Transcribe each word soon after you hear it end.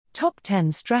Top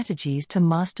 10 Strategies to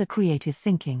Master Creative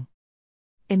Thinking.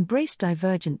 Embrace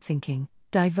divergent thinking.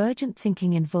 Divergent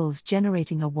thinking involves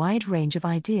generating a wide range of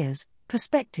ideas,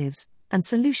 perspectives, and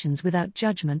solutions without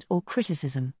judgment or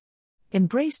criticism.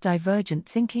 Embrace divergent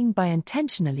thinking by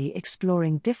intentionally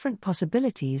exploring different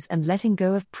possibilities and letting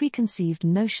go of preconceived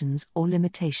notions or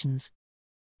limitations.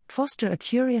 Foster a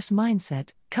curious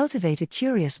mindset. Cultivate a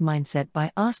curious mindset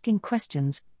by asking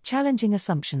questions, challenging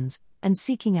assumptions, and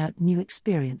seeking out new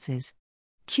experiences.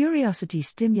 Curiosity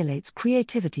stimulates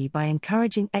creativity by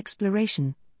encouraging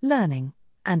exploration, learning,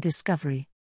 and discovery.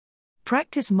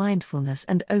 Practice mindfulness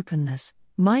and openness.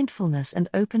 Mindfulness and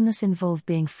openness involve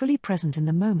being fully present in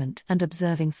the moment and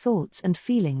observing thoughts and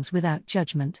feelings without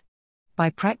judgment.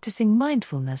 By practicing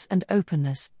mindfulness and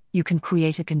openness, you can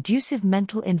create a conducive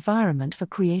mental environment for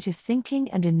creative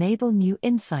thinking and enable new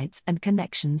insights and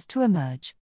connections to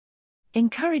emerge.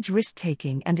 Encourage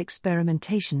risk-taking and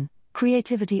experimentation.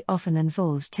 Creativity often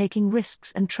involves taking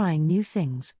risks and trying new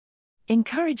things.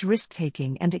 Encourage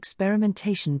risk-taking and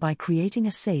experimentation by creating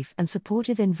a safe and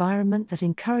supportive environment that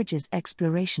encourages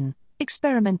exploration,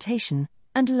 experimentation,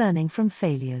 and learning from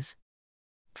failures.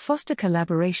 Foster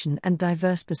collaboration and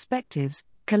diverse perspectives.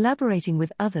 Collaborating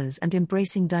with others and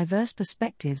embracing diverse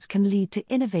perspectives can lead to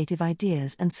innovative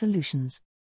ideas and solutions.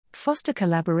 Foster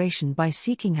collaboration by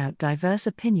seeking out diverse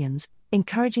opinions,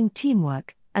 encouraging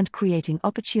teamwork, and creating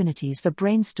opportunities for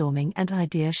brainstorming and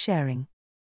idea sharing.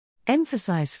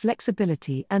 Emphasize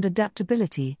flexibility and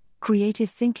adaptability. Creative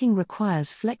thinking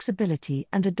requires flexibility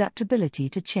and adaptability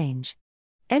to change.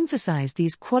 Emphasize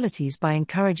these qualities by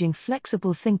encouraging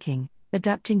flexible thinking,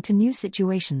 adapting to new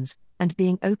situations, and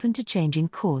being open to changing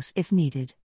course if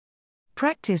needed.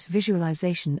 Practice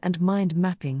visualization and mind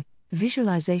mapping.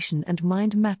 Visualization and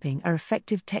mind mapping are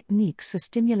effective techniques for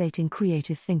stimulating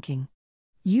creative thinking.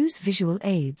 Use visual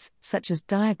aids, such as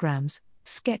diagrams,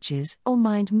 sketches, or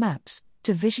mind maps,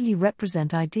 to visually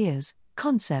represent ideas,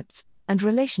 concepts, and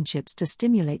relationships to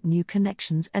stimulate new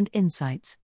connections and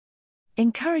insights.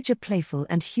 Encourage a playful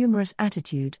and humorous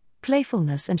attitude.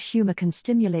 Playfulness and humor can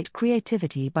stimulate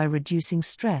creativity by reducing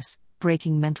stress,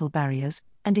 breaking mental barriers,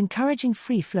 and encouraging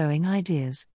free-flowing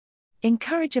ideas.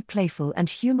 Encourage a playful and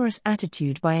humorous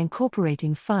attitude by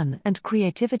incorporating fun and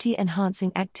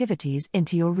creativity-enhancing activities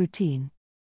into your routine.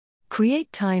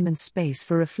 Create time and space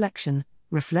for reflection.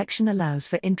 Reflection allows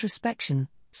for introspection,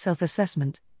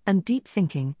 self-assessment, and deep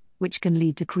thinking, which can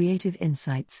lead to creative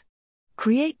insights.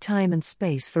 Create time and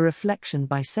space for reflection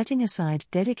by setting aside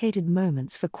dedicated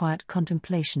moments for quiet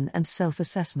contemplation and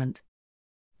self-assessment.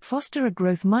 Foster a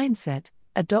growth mindset.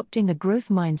 Adopting a growth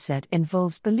mindset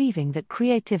involves believing that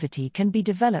creativity can be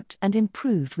developed and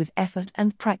improved with effort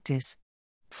and practice.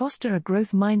 Foster a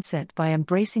growth mindset by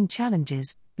embracing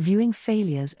challenges, viewing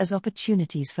failures as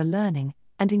opportunities for learning,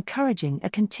 and encouraging a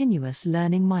continuous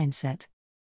learning mindset.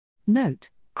 Note: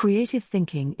 creative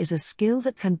thinking is a skill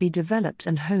that can be developed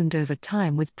and honed over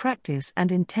time with practice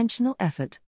and intentional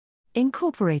effort.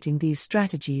 Incorporating these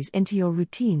strategies into your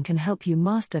routine can help you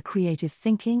master creative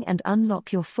thinking and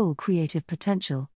unlock your full creative potential.